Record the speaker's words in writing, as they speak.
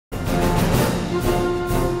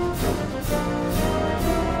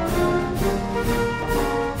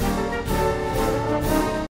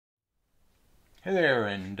Hey there,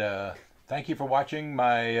 and thank you for watching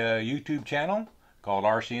my YouTube channel called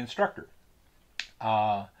RC Instructor.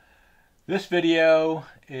 This video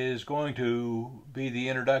is going to be the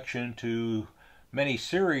introduction to many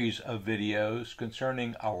series of videos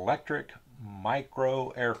concerning electric micro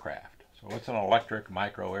aircraft. So what's an electric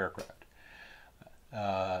micro aircraft?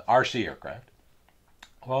 RC aircraft.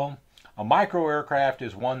 Well, a micro aircraft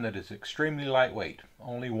is one that is extremely lightweight,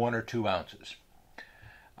 only 1 or 2 ounces.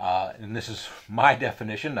 And this is my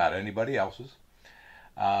definition, not anybody else's.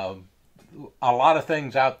 A lot of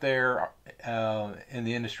things out there in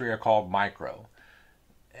the industry are called micro,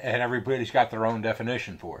 and everybody's got their own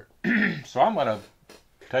definition for it. So I'm going to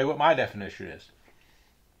tell you what my definition is.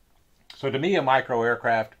 So to me, a micro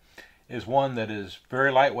aircraft is one that is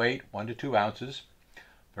very lightweight, 1 to 2 ounces,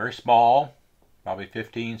 very small, probably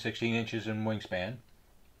 15, 16 inches in wingspan.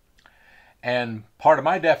 And part of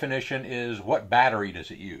my definition is what battery does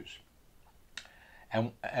it use.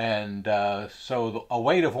 So a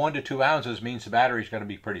weight of 1 to 2 ounces means the battery is going to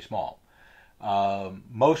be pretty small.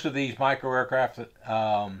 Most of these micro aircraft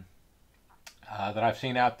that I've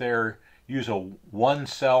seen out there use a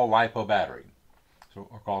 1-cell LiPo battery. So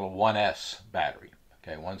we're called a 1S battery.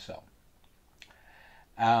 Okay, 1 cell.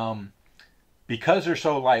 Because they're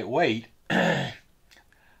so lightweight,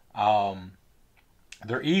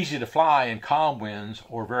 they're easy to fly in calm winds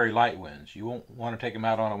or very light winds. You won't want to take them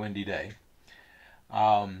out on a windy day.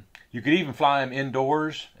 You could even fly them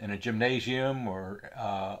indoors in a gymnasium or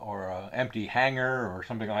an empty hangar or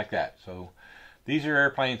something like that. So these are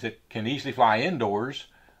airplanes that can easily fly indoors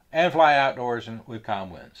and fly outdoors with calm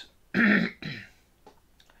winds.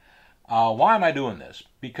 Why am I doing this?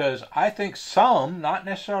 Because I think some, not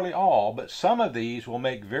necessarily all, but some of these will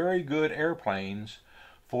make very good airplanes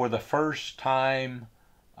for the first time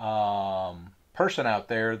person out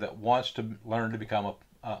there that wants to learn to become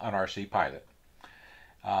an RC pilot.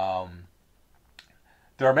 There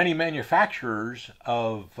are many manufacturers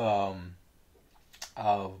of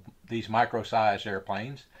these micro-sized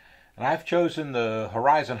airplanes, and I've chosen the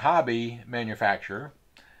Horizon Hobby manufacturer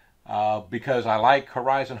because I like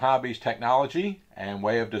Horizon Hobby's technology and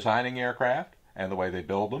way of designing aircraft and the way they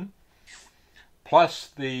build them. Plus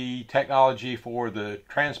the technology for the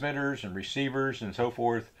transmitters and receivers and so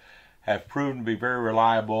forth have proven to be very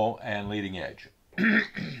reliable and leading edge.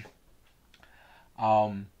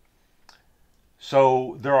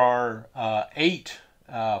 So there are I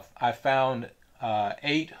found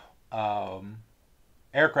 8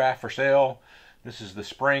 aircraft for sale. This is the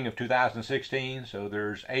spring of 2016, so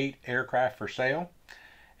there's 8 aircraft for sale,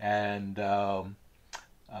 and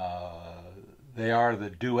they are the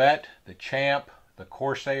Duet, the Champ, the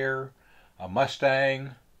Corsair, a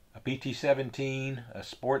Mustang, a PT17, a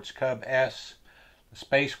sports Cub S, a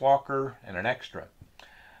Spacewalker, and an Extra.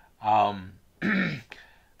 From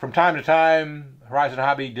time to time, Horizon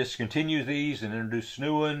Hobby discontinues these and introduces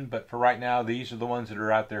new ones, but for right now, these are the ones that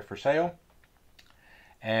are out there for sale.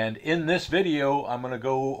 And in this video, I'm going to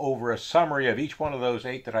go over a summary of each one of those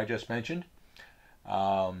 8 that I just mentioned,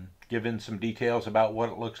 giving some details about what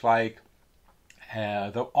it looks like.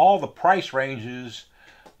 All the price ranges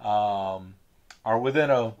are within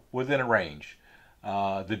a range.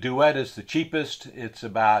 The Duet is the cheapest. It's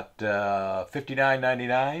about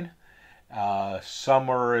 $59.99. Some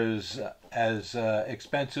are as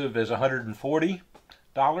expensive as $140.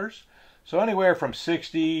 So anywhere from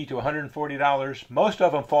 $60 to $140. Most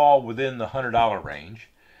of them fall within the $100 range.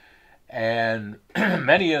 And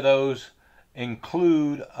many of those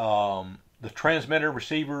include the transmitter,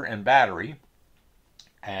 receiver, and battery,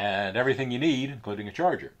 and everything you need, including a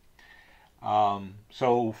charger.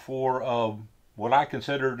 So for what I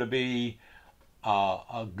consider to be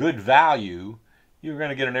a good value, you're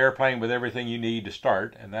going to get an airplane with everything you need to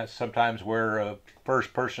start, and that's sometimes where a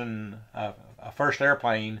first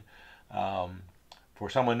airplane for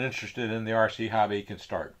someone interested in the RC hobby can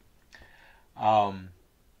start.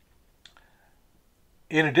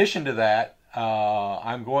 In addition to that,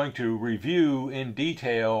 I'm going to review in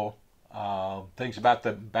detail things about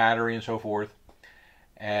the battery and so forth,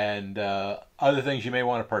 and other things you may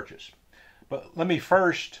want to purchase. But let me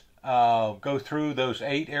first go through those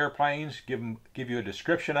 8 airplanes, give you a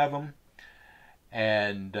description of them,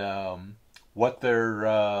 and what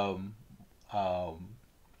their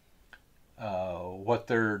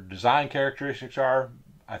design characteristics are.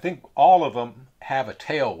 I think all of them have a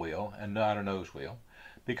tail wheel and not a nose wheel,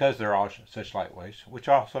 because they're all such lightweights, which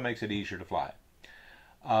also makes it easier to fly.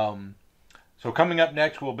 So coming up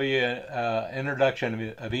next will be an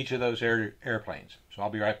introduction of each of those airplanes. So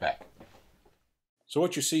I'll be right back. So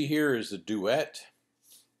what you see here is the Duet.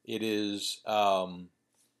 It is a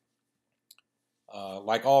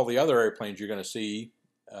Like all the other airplanes you're going to see,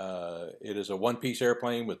 it is a one-piece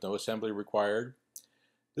airplane with no assembly required.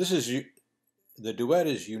 The Duet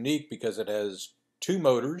is unique because it has two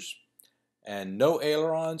motors and no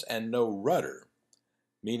ailerons and no rudder,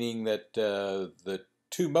 meaning that the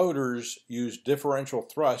two motors use differential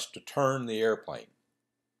thrust to turn the airplane.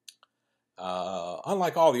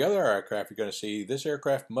 Unlike all the other aircraft you're going to see, this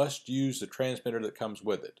aircraft must use the transmitter that comes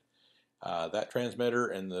with it. That transmitter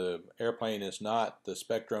in the airplane is not the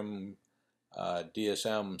Spectrum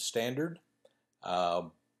DSM standard,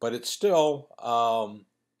 but it's still a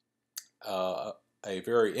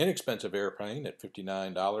very inexpensive airplane at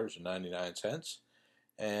 $59.99,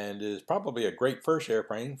 and is probably a great first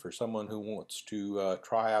airplane for someone who wants to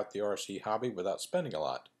try out the RC hobby without spending a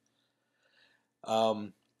lot.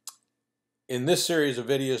 In this series of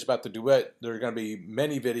videos about the Duet, there are going to be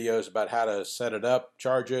many videos about how to set it up,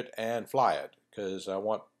 charge it, and fly it, because I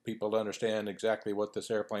want people to understand exactly what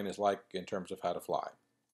this airplane is like in terms of how to fly.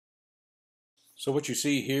 So what you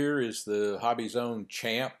see here is the Hobbyzone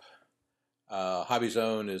Champ.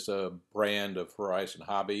 Hobbyzone is a brand of Horizon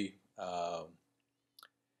Hobby.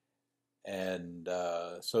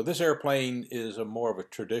 So this airplane is more of a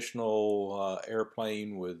traditional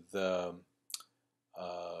airplane with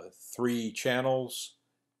 3 channels,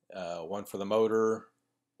 one for the motor,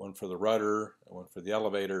 one for the rudder, and one for the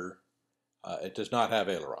elevator. It does not have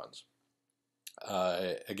ailerons.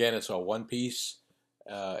 Again, it's a one-piece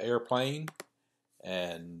airplane,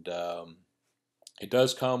 and it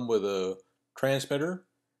does come with a transmitter,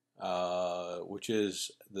 which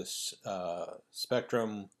is this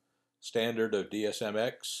Spectrum standard of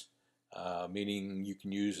DSMX, meaning you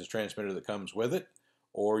can use the transmitter that comes with it,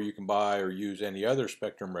 or you can buy or use any other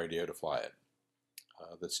Spectrum radio to fly it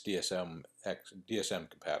that's DSM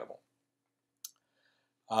compatible.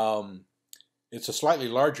 It's a slightly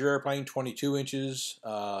larger airplane, 22 inches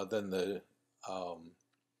than the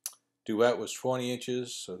Duet was 20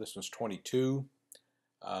 inches, so this one's 22.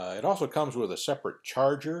 It also comes with a separate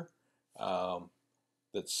charger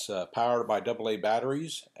that's powered by AA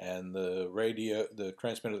batteries, and the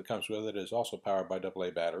transmitter that comes with it is also powered by AA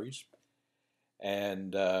batteries.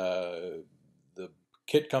 And the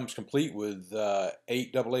kit comes complete with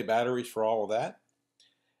 8 AA batteries for all of that.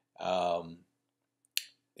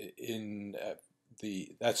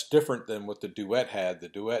 That's different than what the Duet had. The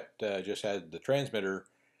Duet just had the transmitter,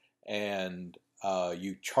 and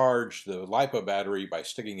you charge the LiPo battery by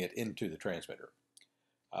sticking it into the transmitter.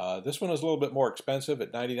 This one is a little bit more expensive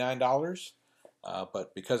at $99,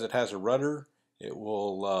 but because it has a rudder, it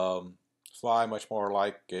will fly much more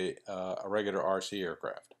like a regular RC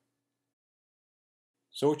aircraft.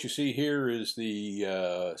 So what you see here is the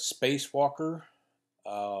Spacewalker,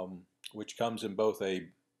 which comes in both a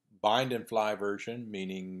bind and fly version,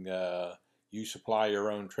 meaning you supply your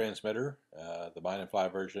own transmitter. The bind and fly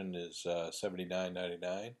version is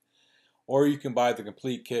 $79.99, or you can buy the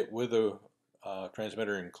complete kit with a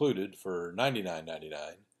transmitter included for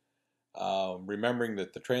 $99.99. Remembering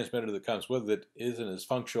that the transmitter that comes with it isn't as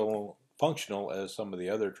functional as some of the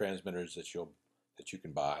other transmitters that you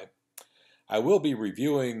can buy. I will be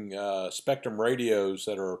reviewing Spectrum radios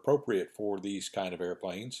that are appropriate for these kind of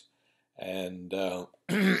airplanes, and a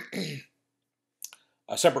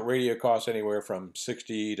separate radio costs anywhere from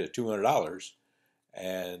 $60 to $200,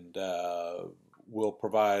 and will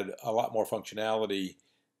provide a lot more functionality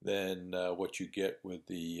than what you get with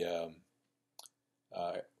the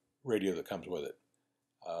radio that comes with it.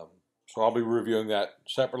 So I'll be reviewing that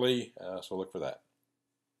separately, so look for that.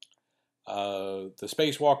 The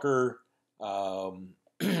Spacewalker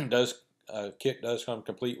kit does come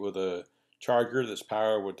complete with a charger that's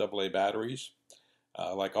powered with AA batteries.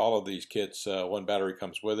 Like all of these kits, one battery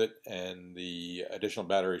comes with it, and the additional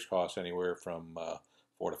batteries cost anywhere from $4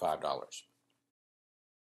 to $5.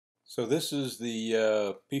 So this is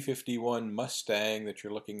the P51 Mustang that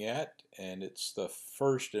you're looking at, and it's the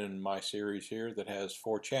first in my series here that has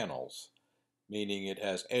 4 channels, meaning it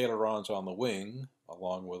has ailerons on the wing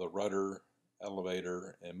along with a rudder,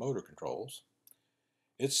 elevator, and motor controls.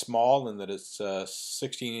 It's small in that it's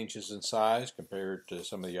 16 inches in size compared to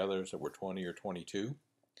some of the others that were 20 or 22.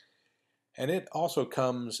 And it also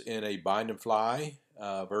comes in a bind and fly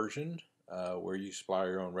version where you supply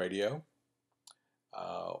your own radio.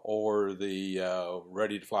 Or the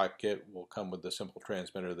ready to fly kit will come with the simple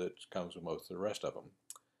transmitter that comes with most of the rest of them.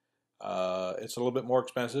 It's a little bit more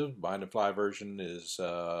expensive. Bind and fly version is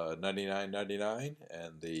 $99.99,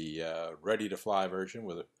 and the ready to fly version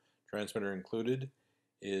with a transmitter included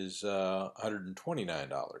is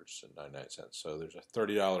 $129.99. So there's a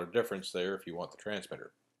 $30 difference there if you want the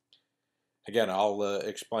transmitter. Again, I'll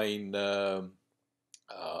explain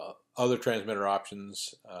other transmitter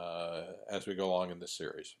options as we go along in this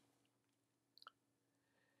series.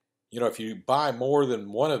 You know, if you buy more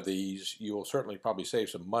than one of these, you will certainly probably save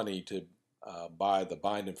some money to buy the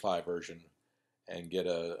bind and fly version and get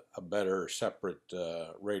a better separate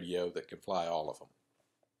radio that can fly all of them.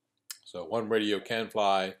 So one radio can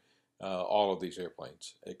fly all of these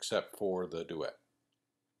airplanes except for the Duet.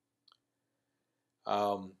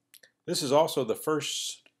 This is also the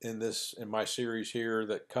first in my series here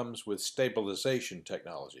that comes with stabilization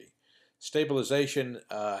technology. Stabilization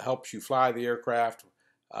helps you fly the aircraft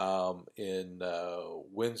in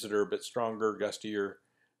winds that are a bit stronger, gustier.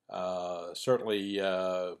 Certainly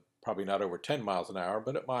probably not over 10 miles an hour,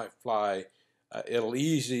 but it might fly. It'll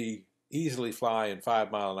easily fly in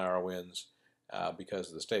 5-mile-an-hour winds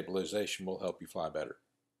because the stabilization will help you fly better.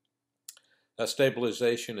 That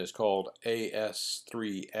stabilization is called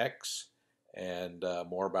AS3X, and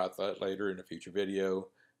more about that later in a future video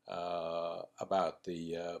about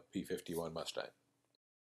the P51 Mustang.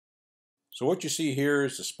 So what you see here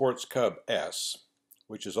is the Sports Cub S,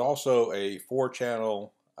 which is also a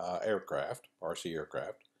 4-channel aircraft, RC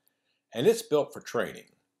aircraft, and it's built for training.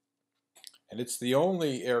 And it's the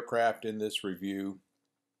only aircraft in this review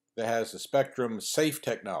that has the Spectrum Safe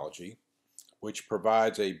technology, which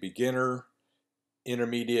provides a beginner,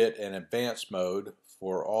 intermediate, and advanced mode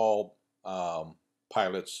for all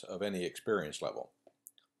pilots of any experience level.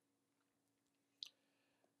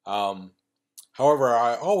 However,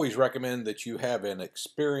 I always recommend that you have an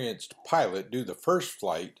experienced pilot do the first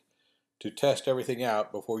flight to test everything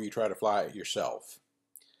out before you try to fly it yourself.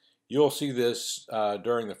 You'll see this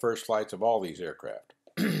during the first flights of all these aircraft.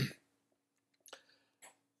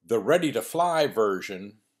 The ready-to-fly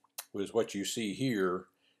version, was what you see here,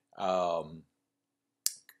 comes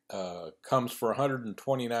for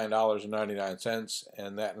 $129.99,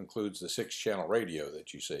 and that includes the 6-channel radio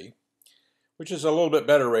that you see, which is a little bit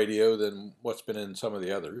better radio than what's been in some of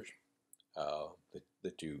the others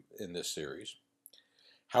that you in this series.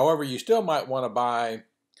 However, you still might want to buy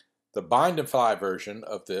the bind and fly version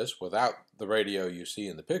of this without the radio you see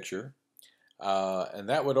in the picture, and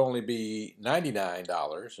that would only be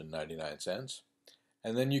 $99.99.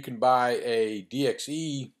 And then you can buy a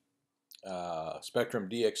DXE Spectrum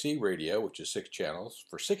DXE radio, which is 6 channels,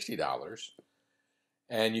 for $60.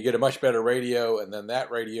 And you get a much better radio, and then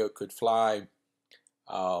that radio could fly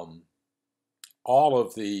all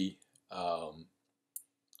of the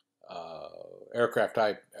aircraft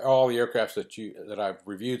type, all the aircrafts that I've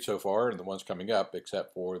reviewed so far, and the ones coming up,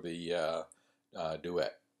 except for the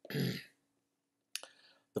Duet.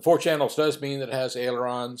 The 4 channels does mean that it has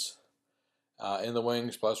ailerons in the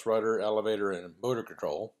wings, plus rudder, elevator, and motor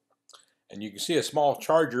control. And you can see a small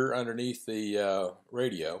charger underneath the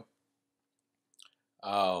radio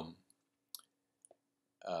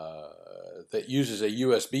that uses a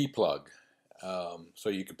USB plug. So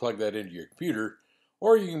you can plug that into your computer,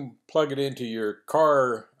 or you can plug it into your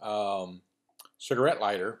car cigarette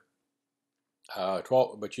lighter.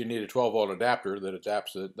 But you need a 12-volt adapter that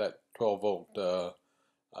adapts that 12-volt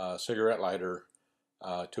cigarette lighter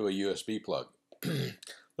to a USB plug.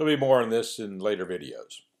 There'll be more on this in later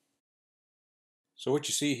videos. So what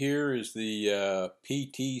you see here is the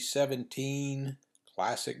PT17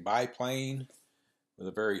 Classic biplane with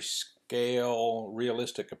a very scale,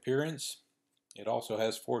 realistic appearance. It also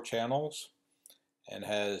has 4 channels and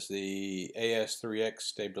has the AS3X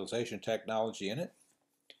stabilization technology in it.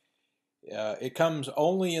 It comes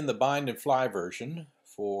only in the bind and fly version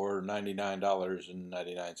for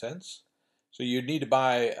 $99.99. So you'd need to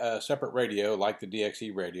buy a separate radio like the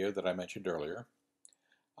DXE radio that I mentioned earlier.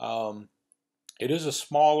 It is a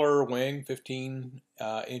smaller wing, 15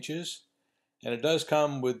 inches, and it does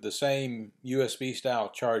come with the same USB style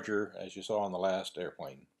charger as you saw on the last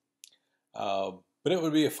airplane. But it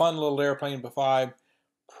would be a fun little airplane to fly.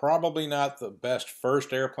 Probably not the best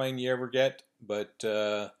first airplane you ever get, but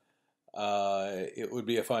it would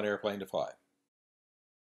be a fun airplane to fly.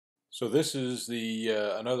 So this is the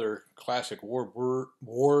another classic warbird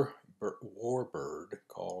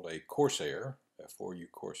called a Corsair F4U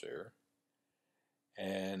Corsair.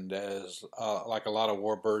 And as like a lot of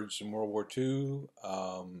warbirds in World War II,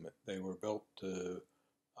 they were built to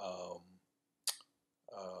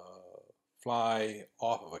fly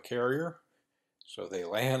off of a carrier. So they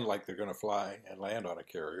land like they're going to fly and land on a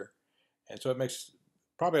carrier. And so it makes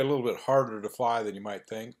probably a little bit harder to fly than you might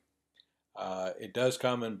think. It does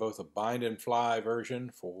come in both a bind and fly version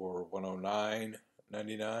for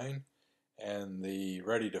 $109.99 and the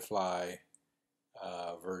ready to fly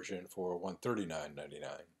version for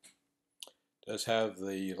 $139.99. Does have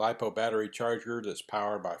the LiPo battery charger that's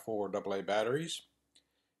powered by 4 AA batteries.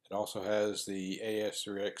 It also has the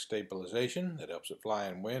AS3X stabilization that helps it fly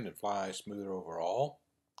in wind and fly smoother overall.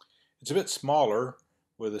 It's a bit smaller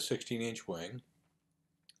with a 16-inch wing,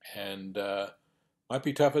 and might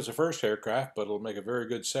be tough as a first aircraft, but it'll make a very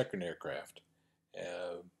good second aircraft.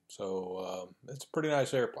 It's a pretty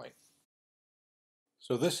nice airplane.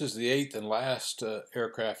 So this is the 8th and last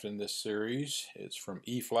aircraft in this series. It's from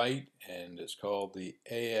E-Flight, and it's called the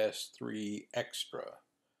AS3 Extra.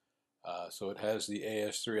 So it has the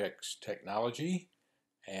AS3X technology,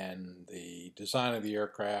 and the design of the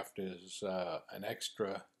aircraft is an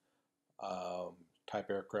extra type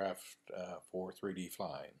aircraft for 3D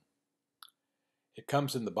flying. It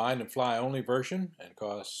comes in the bind and fly only version and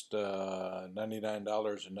costs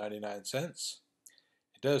 $99.99.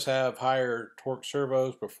 It does have higher torque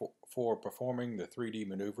servos for performing the 3D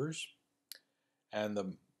maneuvers, and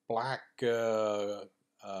the black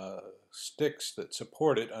sticks that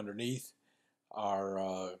support it underneath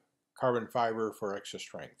are carbon fiber for extra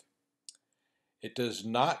strength. It does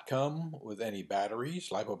not come with any batteries,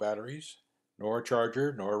 LiPo batteries, nor a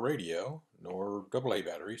charger, nor a radio, nor AA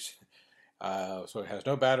batteries. So it has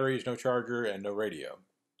no batteries, no charger, and no radio.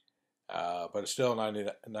 But it's still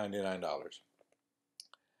 $99.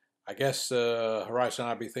 I guess Hobbyzone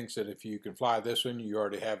Hobby thinks that if you can fly this one, you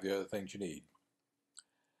already have the other things you need.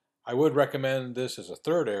 I would recommend this as a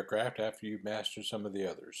third aircraft after you've mastered some of the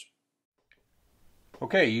others.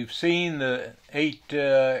 Okay, you've seen the 8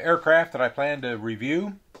 aircraft that I plan to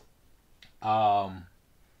review. I've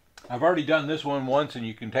already done this one once, and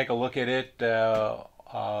you can take a look at it.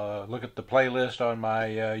 Look at the playlist on my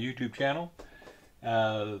YouTube channel.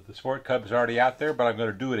 The Sport Cub is already out there, but I'm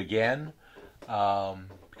going to do it again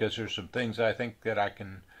because there's some things I think that I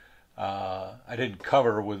didn't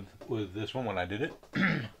cover with this one when I did it.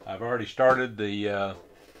 I've already started I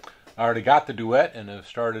already got the duet and have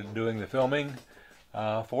started doing the filming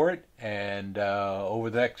for it, and over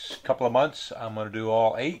the next couple of months I'm going to do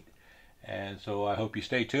all 8, and so I hope you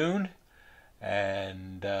stay tuned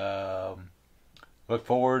and look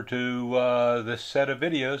forward to this set of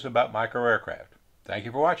videos about micro aircraft. Thank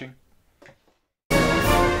you for watching.